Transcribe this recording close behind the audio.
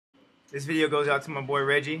This video goes out to my boy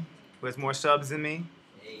Reggie, who has more subs than me,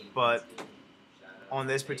 but on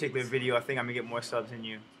this particular video, I think I'm gonna get more subs than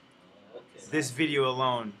you. This video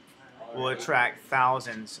alone will attract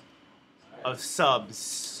thousands of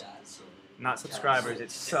subs, not subscribers,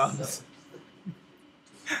 it's subs.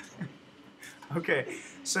 Okay,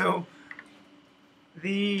 so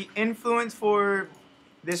the influence for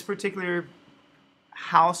this particular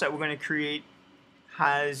house that we're going to create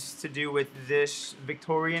has to do with this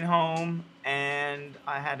Victorian home, and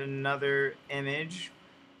I had another image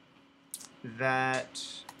that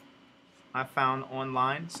I found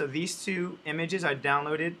online. So these two images I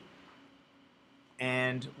downloaded,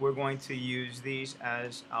 and we're going to use these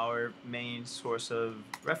as our main source of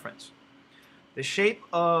reference. The shape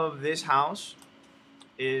of this house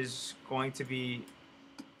is going to be,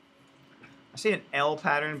 I say an L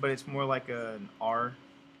pattern, but it's more like an R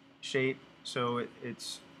shape. So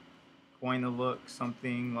it's going to look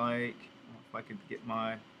something like, if I could get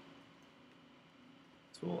my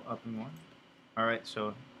tool up and going. Alright, so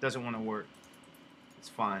it doesn't want to work. It's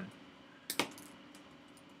fine.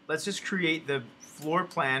 Let's just create the floor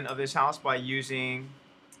plan of this house by using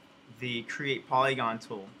the Create Polygon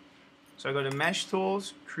tool. So I go to Mesh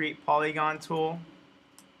Tools, Create Polygon tool,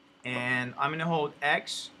 and I'm going to hold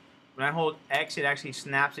X. When I hold X, it actually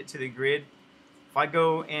snaps it to the grid. If I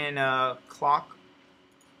go in a clockwise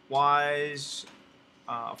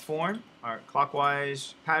form, or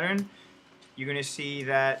clockwise pattern, you're going to see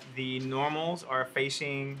that the normals are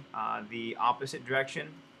facing the opposite direction.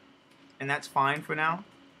 And that's fine for now,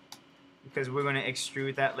 because we're going to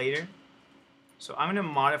extrude that later. So I'm going to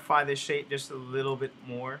modify this shape just a little bit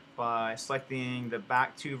more by selecting the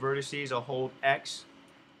back two vertices. I'll hold X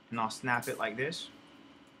and I'll snap it like this.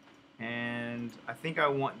 And I think I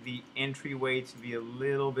want the entryway to be a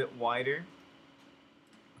little bit wider.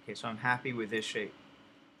 Okay, so I'm happy with this shape.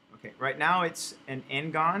 Okay, right now it's an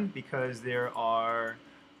N-gon because there are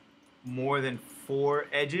more than 4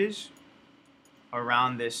 edges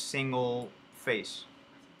around this single face.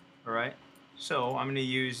 Alright, so I'm going to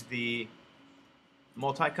use the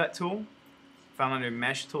multi-cut tool found under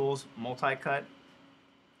Mesh Tools, multi-cut.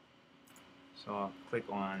 So I'll click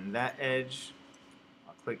on that edge,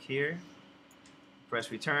 I'll click here,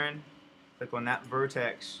 press return, click on that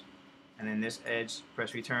vertex, and then this edge,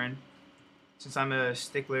 press return. Since I'm a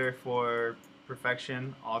stickler for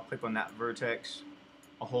perfection, I'll click on that vertex,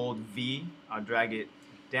 I'll hold V, I'll drag it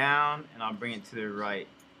down, and I'll bring it to the right.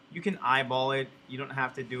 You can eyeball it, you don't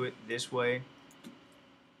have to do it this way.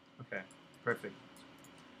 Okay, perfect.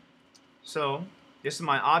 So this is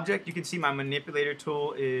my object. You can see my manipulator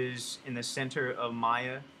tool is in the center of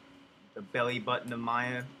Maya, the belly button of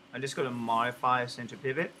Maya. I just go to modify center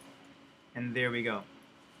pivot, and there we go.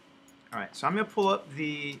 Alright, so I'm going to pull up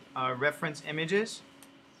the reference images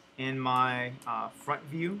in my front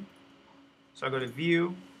view. So I go to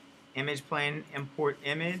View, Image Plane, Import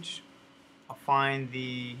Image. I'll find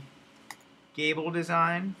the gable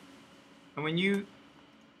design. And when you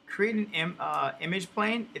create an image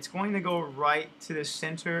plane, it's going to go right to the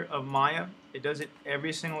center of Maya. It does it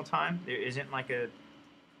every single time. There isn't like a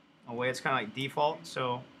way, it's kind of like default.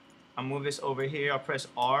 So I'll move this over here. I'll press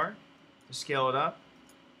R to scale it up.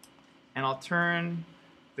 And I'll turn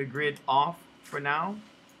the grid off for now.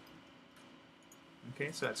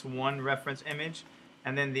 Okay, so that's one reference image.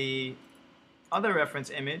 And then the other reference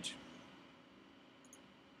image,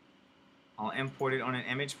 I'll import it on an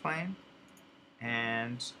image plane.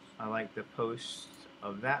 And I like the post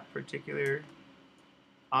of that particular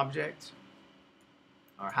object,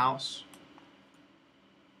 our house.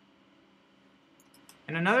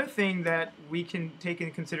 And another thing that we can take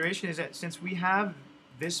into consideration is that since we have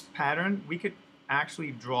this pattern, we could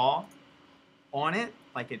actually draw on it,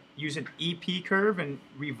 like use an EP curve and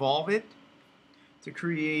revolve it to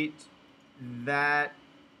create that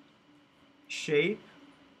shape.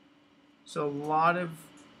 So a lot of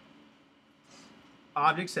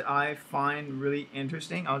objects that I find really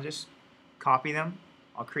interesting, I'll just copy them.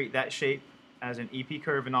 I'll create that shape as an EP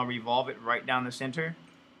curve and I'll revolve it right down the center,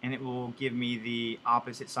 and it will give me the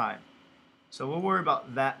opposite side. So we'll worry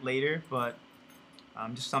about that later, but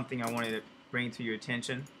just something I wanted to bring to your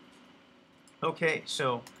attention. Okay,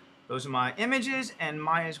 so those are my images, and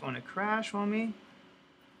Maya's going to crash on me.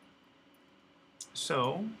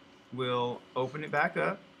 So we'll open it back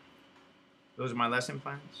up. Those are my lesson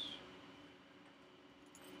plans.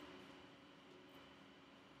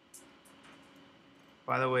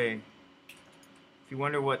 By the way, if you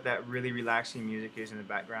wonder what that really relaxing music is in the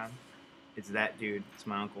background, it's that dude. It's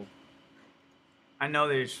my uncle. I know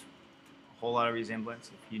there's a whole lot of resemblance.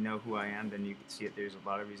 If you know who I am, then you can see it. There's a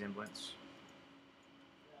lot of resemblance.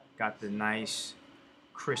 Got the nice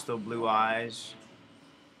crystal blue eyes.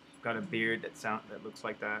 Got a beard that looks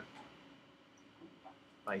like that.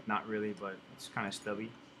 Like not really, but it's kind of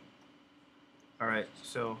stubby. All right,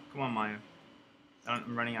 so come on, Maya.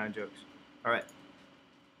 I'm running out of jokes. All right.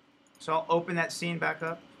 So I'll open that scene back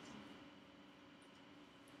up.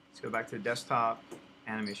 Let's go back to the desktop.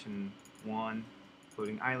 Animation 1,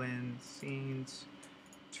 floating islands, scenes,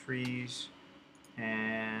 trees,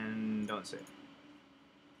 and don't save. Okay.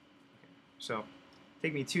 So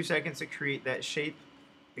take me 2 seconds to create that shape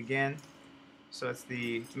again. So it's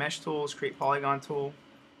the mesh tools, create polygon tool.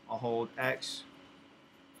 I'll hold X.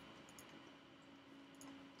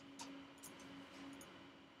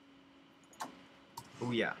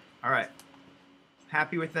 Oh yeah. All right.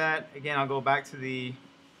 Happy with that. Again, I'll go back to the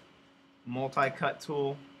multi-cut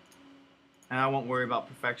tool, and I won't worry about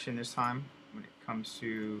perfection this time when it comes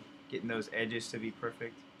to getting those edges to be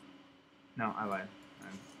perfect. No, I lied.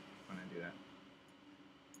 I'm going to do that.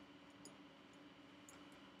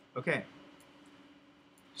 Okay.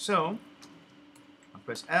 So I'll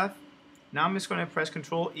press F. Now I'm just going to press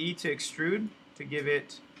Control E to extrude to give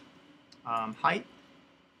it height.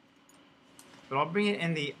 But I'll bring it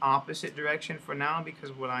in the opposite direction for now, because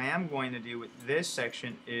what I am going to do with this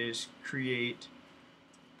section is create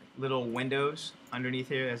little windows underneath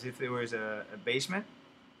here as if there was a basement.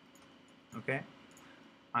 Okay.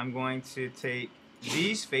 I'm going to take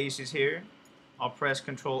these faces here. I'll press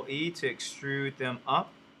Control E to extrude them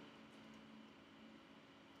up.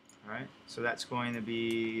 Alright, so that's going to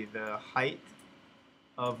be the height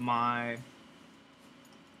of my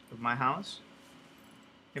house.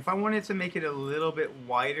 If I wanted to make it a little bit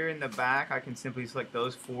wider in the back, I can simply select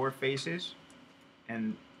those 4 faces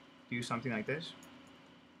and do something like this.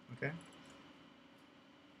 Okay.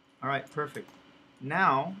 Alright, perfect.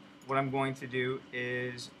 Now, what I'm going to do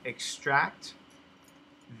is extract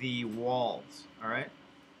the walls. Alright.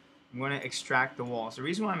 I'm going to extract the walls. The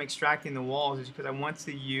reason why I'm extracting the walls is because I want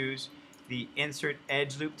to use the insert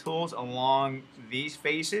edge loop tools along these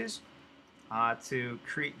faces to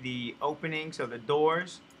create the openings of the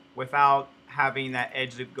doors without having that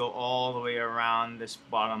edge loop go all the way around this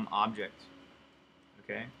bottom object.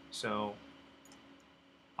 Okay, so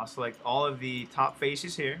I'll select all of the top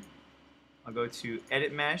faces here. I'll go to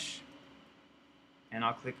Edit Mesh, and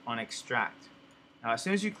I'll click on Extract. Now, as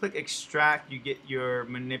soon as you click Extract, you get your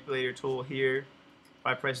manipulator tool here. If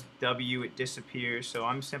I press W, it disappears. So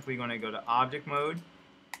I'm simply going to go to Object Mode,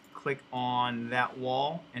 click on that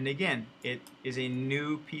wall, and again, it is a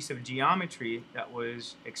new piece of geometry that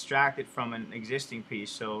was extracted from an existing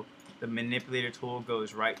piece. So the manipulator tool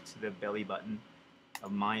goes right to the belly button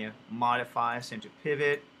of Maya. Modify, center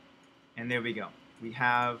pivot, and there we go. We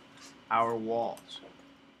have our walls.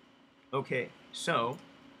 Okay, so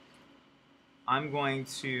I'm going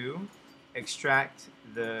to extract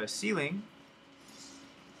the ceiling.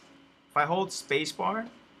 If I hold spacebar,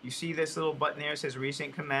 you see this little button there that says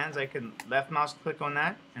recent commands. I can left mouse click on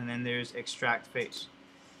that, and then there's extract face.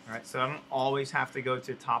 Alright, so I don't always have to go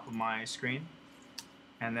to the top of my screen,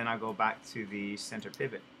 and then I go back to the center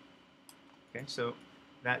pivot. Okay, so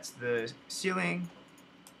that's the ceiling,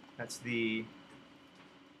 that's the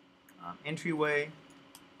entryway,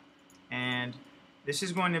 and this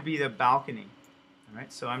is going to be the balcony.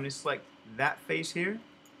 Alright, so I'm going to select that face here.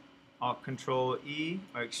 I'll Control E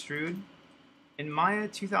or extrude. In Maya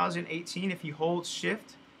 2018, if you hold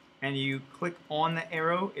Shift and you click on the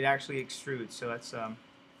arrow, it actually extrudes. So that's an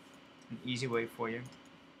easy way for you.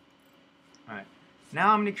 Alright,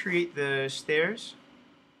 now I'm going to create the stairs.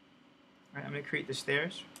 Alright, I'm going to create the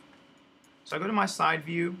stairs. So I go to my side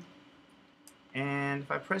view, and if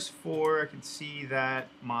I press 4, I can see that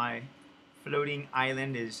my floating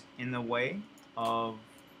island is in the way of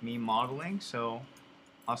me modeling. So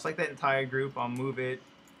I'll select that entire group. I'll move it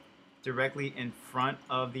directly in front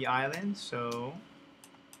of the island. So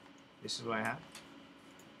this is what I have.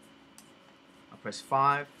 I'll press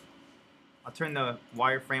 5. I'll turn the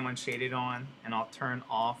wireframe unshaded on, and I'll turn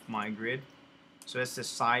off my grid. So that's the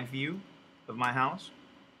side view of my house.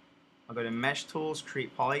 I'll go to Mesh Tools,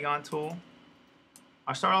 Create Polygon Tool.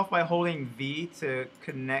 I'll start off by holding V to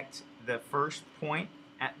connect the first point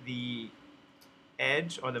at the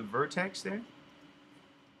edge or the vertex there.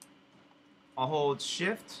 I'll hold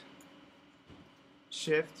Shift,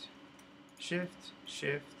 Shift, Shift,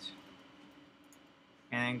 Shift,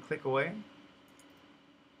 and then click away.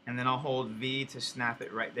 And then I'll hold V to snap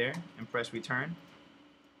it right there and press return.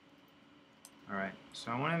 Alright,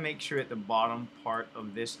 so I want to make sure that the bottom part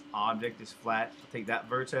of this object is flat. I'll take that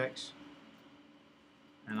vertex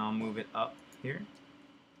and I'll move it up here.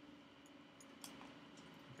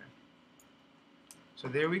 Okay. So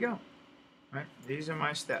there we go. Right? These are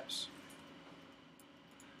my steps.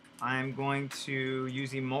 I'm going to use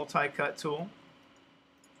the multi-cut tool.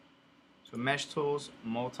 So mesh tools,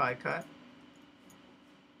 multi-cut.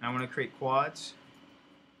 I want to create quads.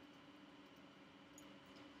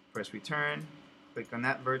 Press return. Click on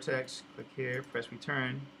that vertex. Click here. Press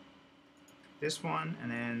return. This one, and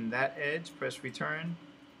then that edge. Press return.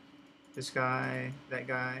 This guy, that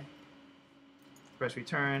guy. Press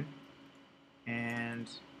return. And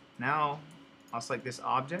now I'll select this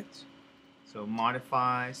object. So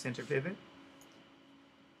modify center pivot.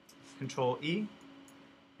 Control E.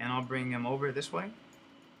 And I'll bring them over this way.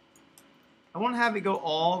 I want to have it go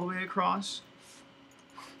all the way across.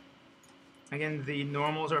 Again, the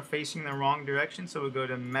normals are facing the wrong direction, so we'll go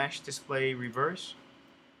to Mesh Display Reverse.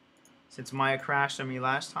 Since Maya crashed on me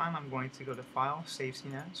last time, I'm going to go to File, Save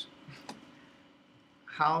Scene As.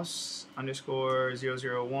 House underscore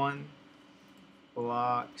 001,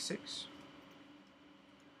 block 6.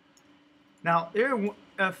 Now, there are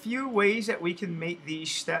a few ways that we can make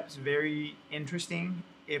these steps very interesting.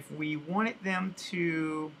 If we wanted them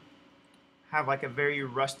to have like a very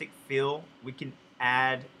rustic feel, we can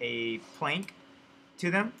add a plank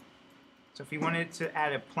to them. So if you wanted to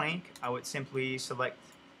add a plank, I would simply select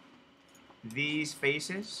these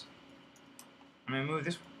faces. I'm going to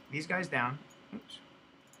move these guys down. Oops.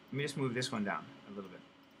 Let me just move this one down a little bit.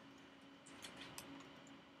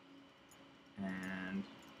 And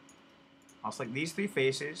I'll select these three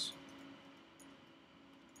faces.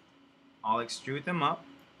 I'll extrude them up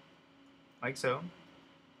like so.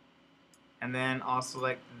 And then I'll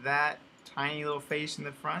select that tiny little face in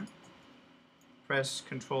the front. Press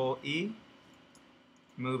Control E.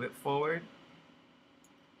 Move it forward.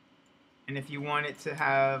 And if you want it to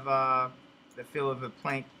have the feel of a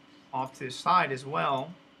plank off to the side as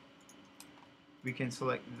well, we can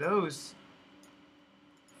select those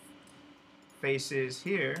faces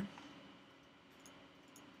here.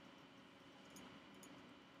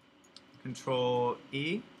 Control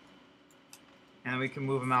E. And we can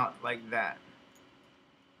move them out like that.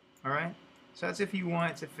 Alright? So that's if you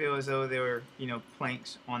want it to feel as though there were,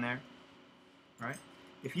 planks on there. Alright?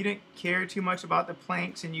 If you didn't care too much about the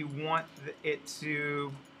planks and you want it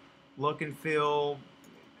to look and feel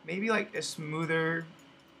maybe like a smoother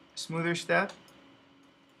step,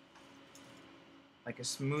 like a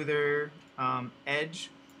smoother edge,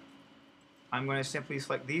 I'm going to simply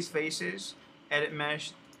select these faces, Edit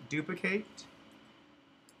Mesh, Duplicate.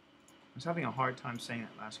 I was having a hard time saying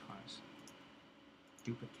that last class.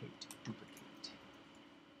 Duplicate.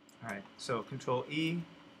 Alright, so Control E.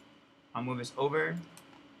 I'll move this over.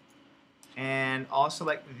 And I'll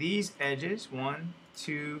select these edges, 1,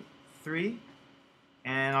 2, 3.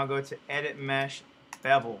 And I'll go to Edit Mesh,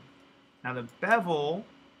 Bevel. Now the bevel,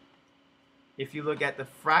 if you look at the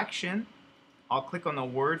fraction, I'll click on the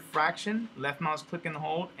word fraction, left mouse click and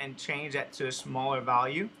hold, and change that to a smaller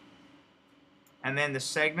value. And then the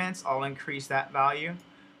segments, I'll increase that value.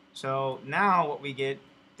 So now what we get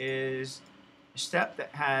is a step that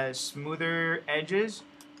has smoother edges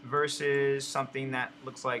versus something that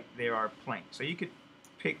looks like there are planks. So you could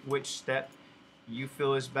pick which step you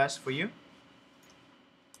feel is best for you.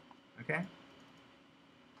 Okay?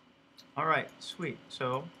 Alright, sweet.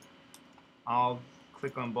 So I'll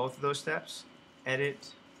click on both of those steps, edit,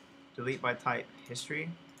 delete by type history,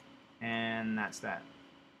 and that's that.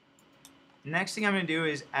 Next thing I'm going to do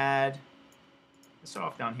is add, let's start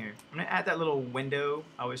off down here. I'm going to add that little window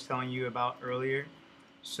I was telling you about earlier.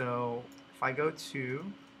 So if I go to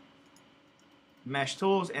Mesh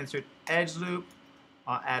Tools, insert Edge Loop,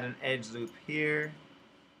 I'll add an edge loop here,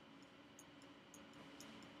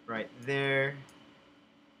 right there,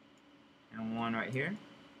 and one right here.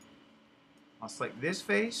 I'll select this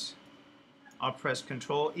face, I'll press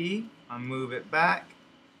Control E, I'll move it back.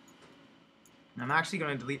 And I'm actually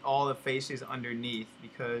going to delete all the faces underneath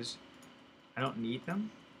because I don't need them.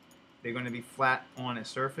 They're going to be flat on a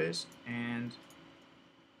surface, and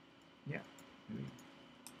yeah.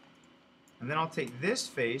 And then I'll take this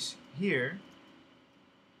face here.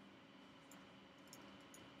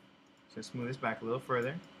 So let's move this back a little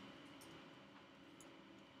further.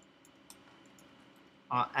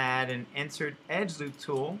 I'll add an Insert Edge Loop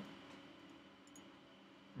tool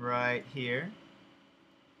right here.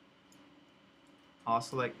 I'll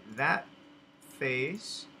select that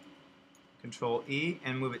face, Control E,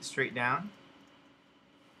 and move it straight down.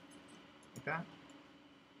 Like that.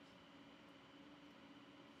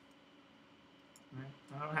 Right.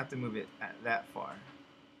 I don't have to move it that far.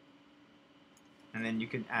 And then you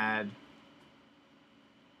can add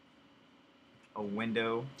a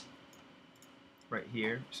window right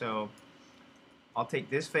here. So I'll take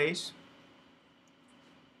this face,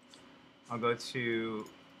 I'll go to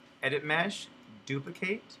Edit Mesh,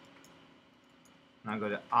 Duplicate, and I'll go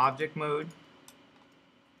to Object Mode.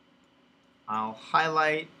 I'll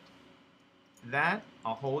highlight that,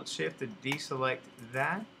 I'll hold Shift to deselect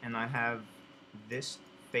that, and I have this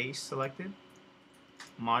face selected.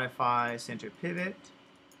 Modify Center Pivot.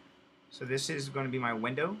 So this is going to be my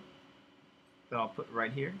window that I'll put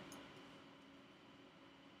right here.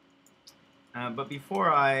 But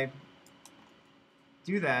before I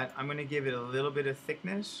do that, I'm going to give it a little bit of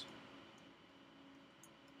thickness.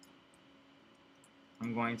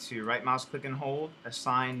 I'm going to right mouse click and hold,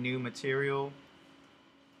 assign new material.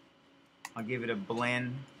 I'll give it a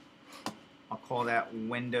blend. I'll call that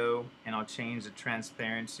window, and I'll change the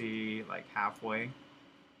transparency like halfway.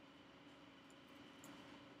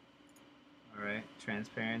 Alright,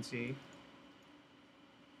 transparency.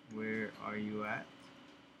 Where are you at?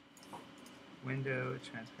 Window,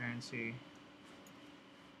 transparency.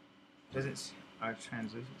 Doesn't our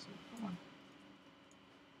translucency. Come on.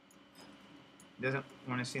 Doesn't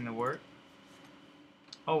want to see in the work.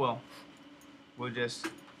 Oh well. We'll just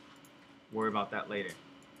worry about that later.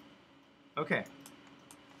 Okay.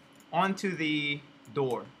 On to the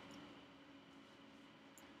door.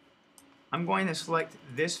 I'm going to select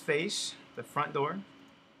this face, the front door.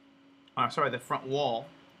 Sorry, the front wall.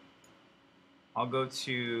 I'll go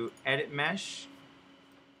to Edit Mesh,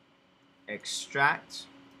 Extract.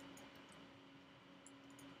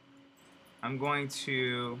 I'm going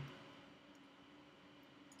to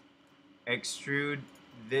extrude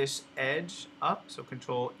this edge up, so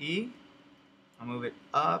Control E. I'll move it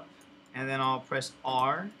up, and then I'll press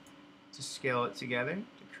R to scale it together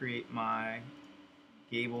to create my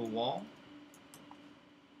gable wall.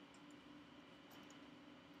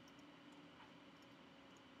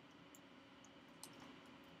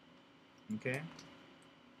 Okay.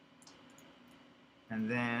 And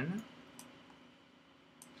then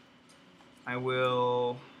I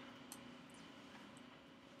will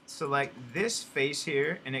select this face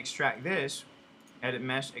here and extract this. Edit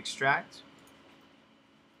Mesh, Extract.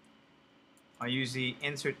 I'll use the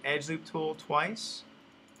Insert Edge Loop tool twice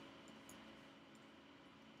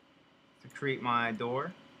to create my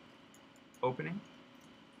door opening.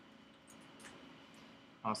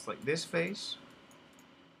 I'll select this face.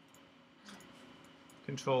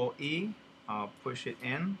 Control E. I'll push it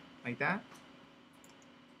in like that.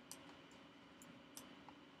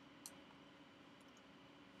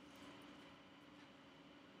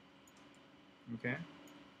 Okay.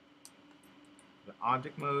 The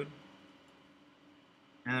object mode.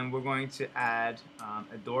 And then we're going to add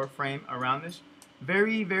a door frame around this.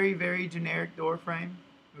 Very, very, very generic door frame.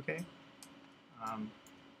 Okay.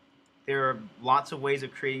 There are lots of ways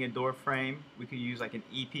of creating a door frame. We could use like an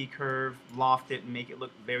EP curve, loft it, and make it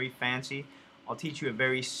look very fancy. I'll teach you a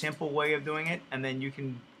very simple way of doing it, and then you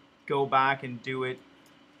can go back and do it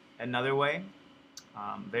another way.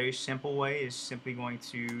 Very simple way is simply going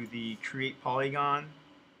to the Create Polygon,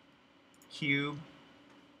 Cube.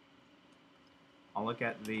 I'll look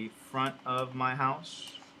at the front of my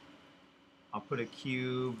house. I'll put a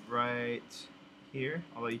cube right here,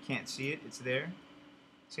 although you can't see it, it's there.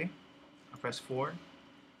 See? I'll press 4.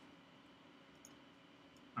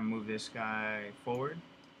 I'll move this guy forward.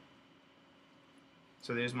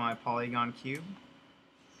 So there's my polygon cube.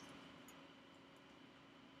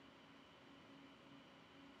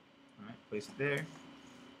 Alright, place it there.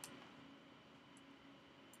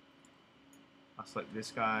 I'll select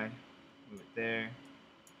this guy, move it there.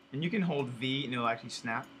 And you can hold V and it'll actually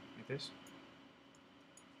snap like this.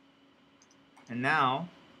 And now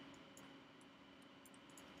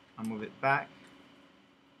I'll move it back.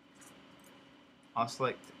 I'll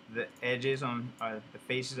select the edges on the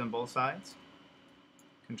faces on both sides.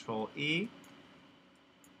 Control E.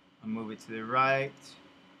 I'll move it to the right.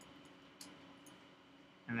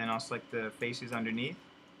 And then I'll select the faces underneath.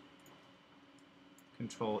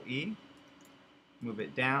 Control E. Move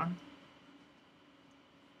it down.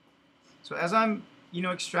 So as I'm,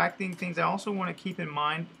 extracting things, I also want to keep in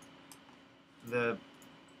mind the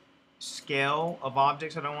scale of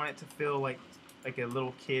objects. I don't want it to feel like a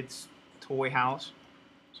little kid's toy house.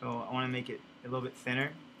 So I want to make it a little bit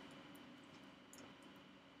thinner.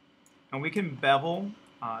 And we can bevel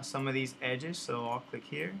some of these edges. So I'll click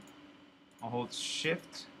here. I'll hold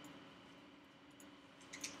Shift.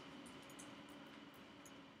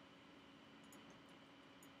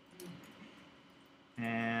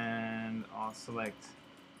 And I'll select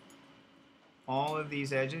all of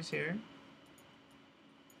these edges here,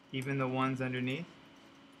 even the ones underneath.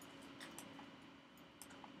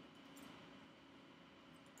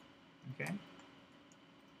 Okay.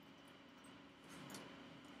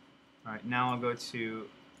 Alright, now I'll go to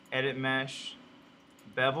Edit Mesh,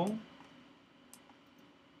 Bevel.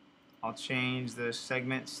 I'll change the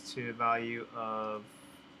segments to a value of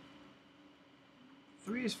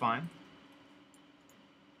 3 is fine.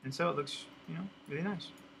 And so it looks, you know, really nice.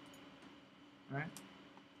 Alright.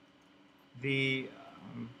 To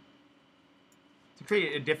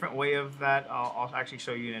create a different way of that, I'll actually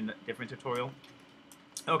show you in a different tutorial.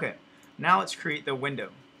 Okay, now let's create the window.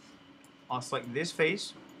 I'll select this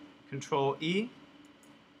face, Control E.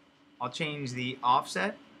 I'll change the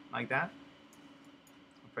offset like that.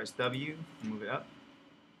 I'll press W and move it up.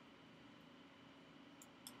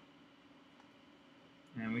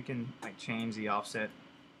 And we can like change the offset.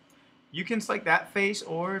 You can select that face,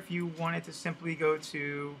 or if you wanted to simply go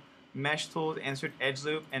to Mesh Tools, insert Edge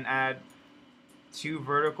Loop, and add 2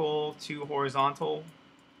 vertical, 2 horizontal,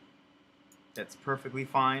 that's perfectly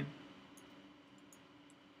fine.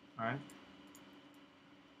 Alright.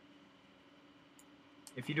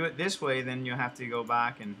 If you do it this way, then you'll have to go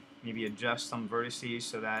back and maybe adjust some vertices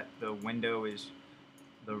so that the window is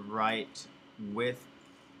the right width.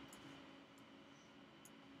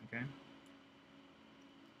 Okay.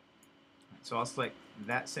 So I'll select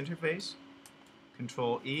that center face,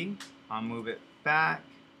 Control E, I'll move it back,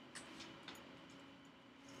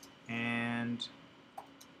 and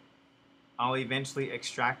I'll eventually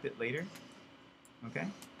extract it later. Okay.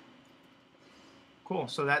 Cool,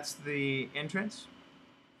 so that's the entrance.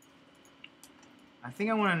 I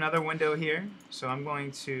think I want another window here, so I'm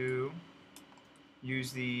going to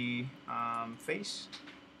use the face.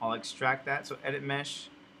 I'll extract that, so Edit Mesh,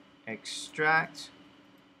 Extract.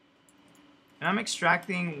 And I'm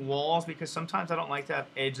extracting walls because sometimes I don't like to have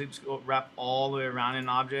edge loops wrap all the way around an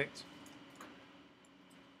object.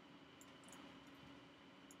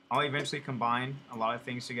 I'll eventually combine a lot of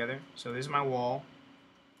things together. So this is my wall.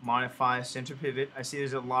 Modify center pivot. I see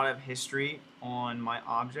there's a lot of history on my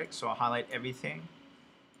object, so I'll highlight everything.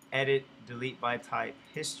 Edit, delete by type,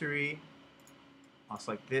 history. I'll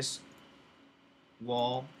select this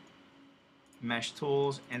wall. Mesh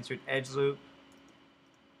Tools, insert edge loop.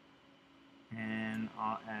 And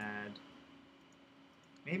I'll add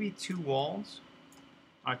maybe 2 walls,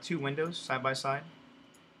 or 2 windows side by side.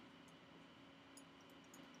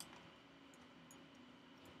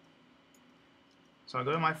 So I'll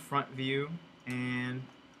go to my front view, and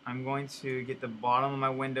I'm going to get the bottom of my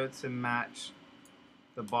window to match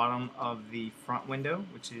the bottom of the front window,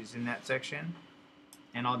 which is in that section.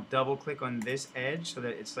 And I'll double click on this edge so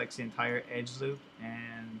that it selects the entire edge loop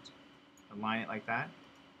and align it like that.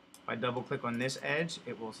 If I double click on this edge,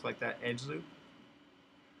 it will select that edge loop.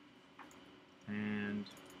 And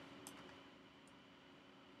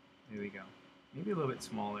there we go. Maybe a little bit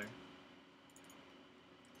smaller.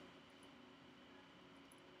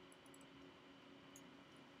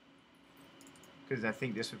 Because I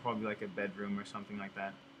think this would probably be like a bedroom or something like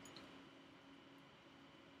that.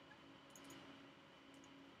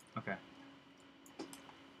 Okay.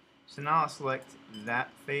 So now I'll select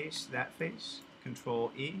that face,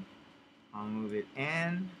 Control E. I'll move it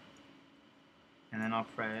in, and then I'll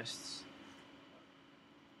press,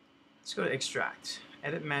 let's go to Extract.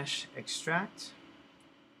 Edit Mesh, Extract.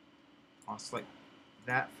 I'll select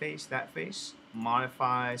that face,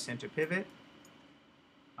 modify center pivot.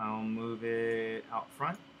 I'll move it out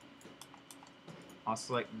front. I'll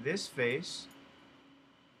select this face,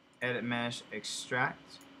 Edit Mesh,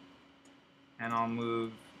 Extract, and I'll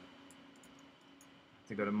move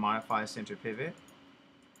to go to Modify Center Pivot.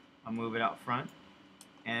 I'll move it out front,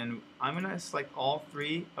 and I'm going to select all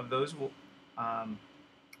 3 of those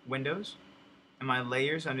windows and my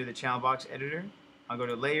layers under the channel box editor. I'll go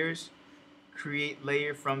to Layers, Create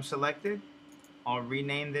Layer from Selected. I'll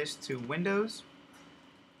rename this to Windows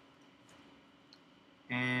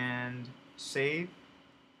and save,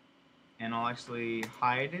 and I'll actually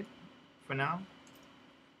hide it for now.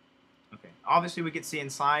 Okay, obviously we can see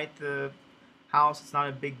inside the house, it's not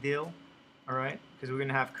a big deal, alright, because we're going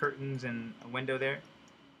to have curtains and a window there.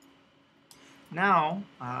 Now,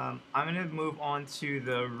 I'm going to move on to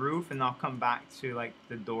the roof, and I'll come back to like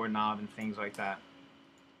the doorknob and things like that.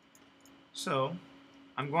 So,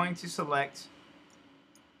 I'm going to select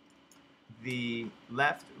the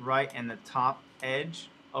left, right, and the top edge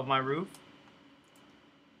of my roof.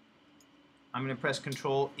 I'm going to press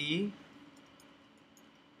Control E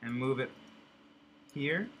and move it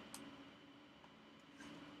here.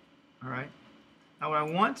 Alright. Now what I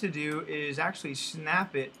want to do is actually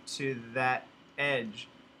snap it to that edge.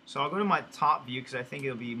 So I'll go to my top view because I think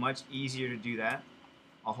it'll be much easier to do that.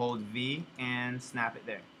 I'll hold V and snap it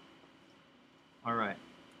there. Alright.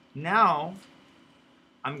 Now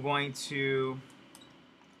I'm going to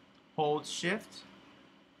hold shift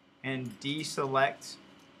and deselect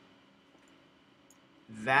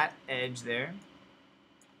that edge there.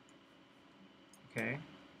 Okay.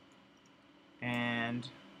 And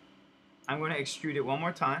I'm going to extrude it one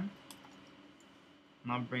more time.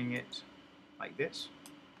 And I'll bring it like this.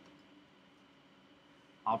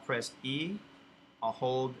 I'll press E, I'll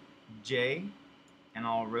hold J, and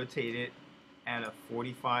I'll rotate it at a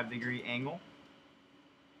 45-degree angle.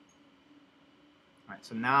 Alright,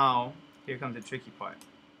 so now here comes the tricky part.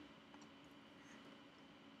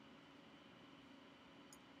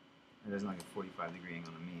 It doesn't like a 45-degree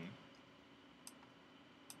angle to me.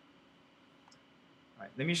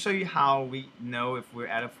 Alright, let me show you how we know if we're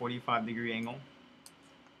at a 45-degree angle.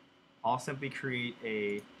 I'll simply create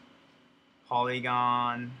a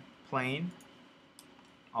polygon plane.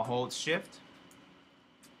 I'll hold shift.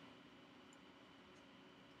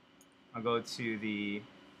 I'll go to the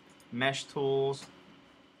mesh tools,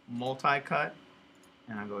 multi-cut,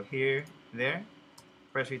 and I'll go here, there,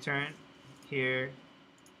 press return, here,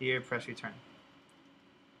 here, press return.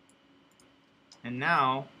 And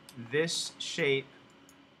now this shape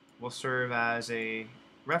will serve as a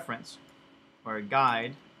reference or a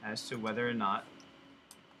guide as to whether or not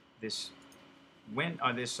this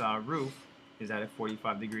roof is at a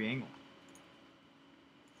 45-degree angle.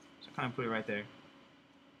 So kind of put it right there.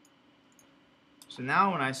 So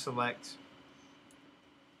now when I select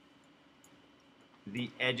the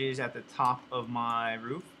edges at the top of my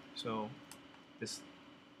roof, so this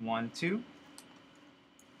 1, 2,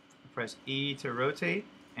 press E to rotate,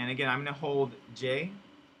 and again I'm going to hold J,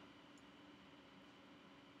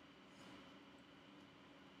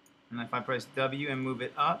 and if I press W and move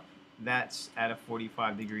it up, that's at a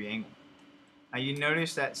 45-degree angle. Now you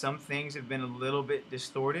notice that some things have been a little bit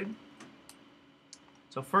distorted.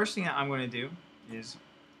 So first thing that I'm going to do is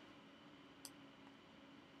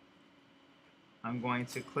I'm going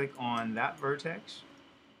to click on that vertex.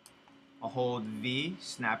 I'll hold V,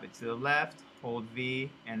 snap it to the left, hold V,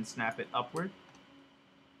 and snap it upward.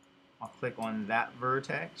 I'll click on that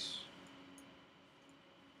vertex.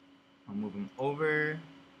 I'll move them over,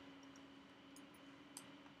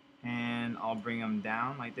 and I'll bring them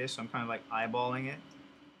down like this. So I'm kind of like eyeballing it.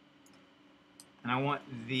 And I want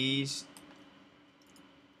these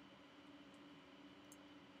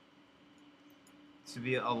to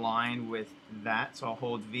be aligned with that. So I'll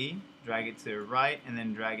hold V, drag it to the right, and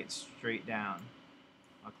then drag it straight down.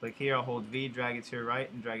 I'll click here, I'll hold V, drag it to the right,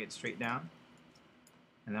 and drag it straight down.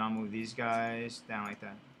 And then I'll move these guys down like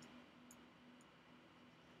that.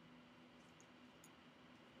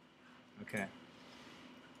 Okay.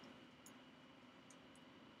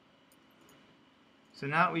 So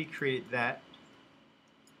now that we create that,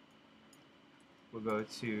 we'll go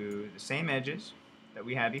to the same edges that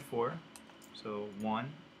we had before. So 1,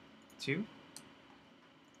 2.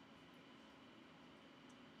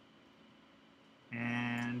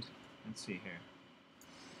 And let's see here.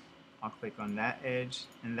 I'll click on that edge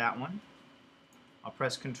and that one. I'll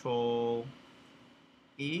press Control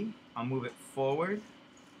E. I'll move it forward.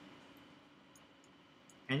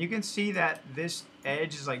 And you can see that this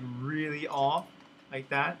edge is like really off, like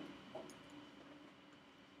that.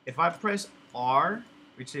 If I press R,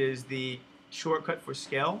 which is the shortcut for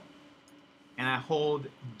scale, and I hold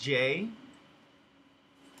J,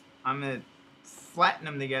 I'm going to flatten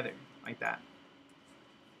them together like that.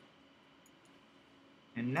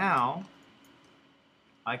 And now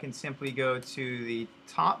I can simply go to the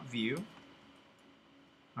top view,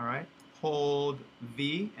 alright, hold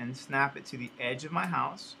V and snap it to the edge of my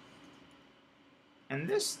house. And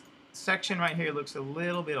this section right here looks a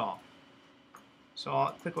little bit off. So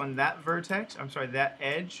I'll click on that vertex, that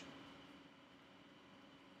edge,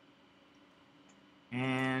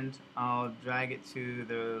 and I'll drag it to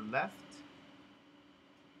the left.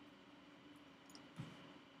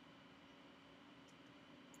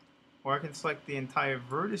 Or I can select the entire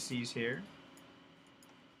vertices here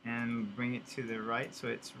and bring it to the right so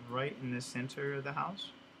it's right in the center of the house.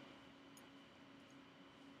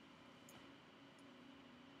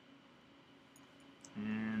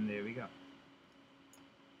 And there we go.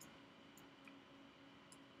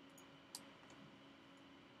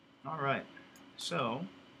 Alright, so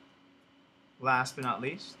last but not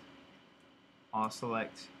least, I'll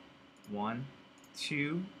select 1,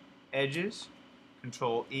 2 edges,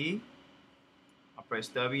 Control E, I'll press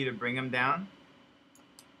W to bring them down,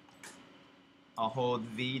 I'll hold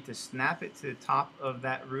V to snap it to the top of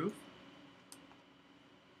that roof,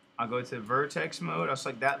 I'll go to vertex mode, I'll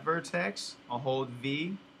select that vertex, I'll hold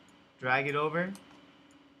V, drag it over,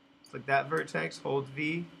 select that vertex, hold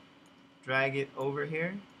V, drag it over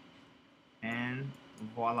here, and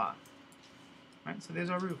Voila. Alright, so there's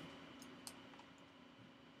our roof.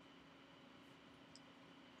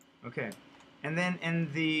 Okay, and then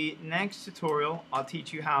in the next tutorial, I'll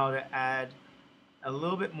teach you how to add a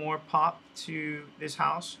little bit more pop to this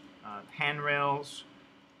house. Handrails,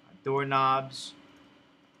 doorknobs,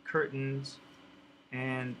 curtains,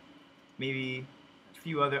 and maybe a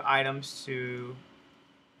few other items to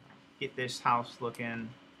get this house looking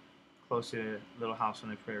closer to Little House on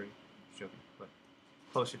the Prairie. Joking, but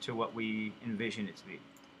closer to what we envision it to be.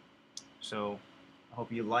 So I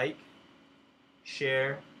hope you like,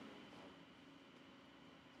 share.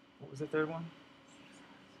 What was the third one?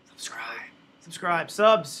 Subscribe.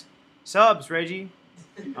 Subs, Reggie.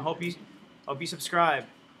 I hope you subscribe.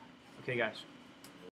 Okay, guys.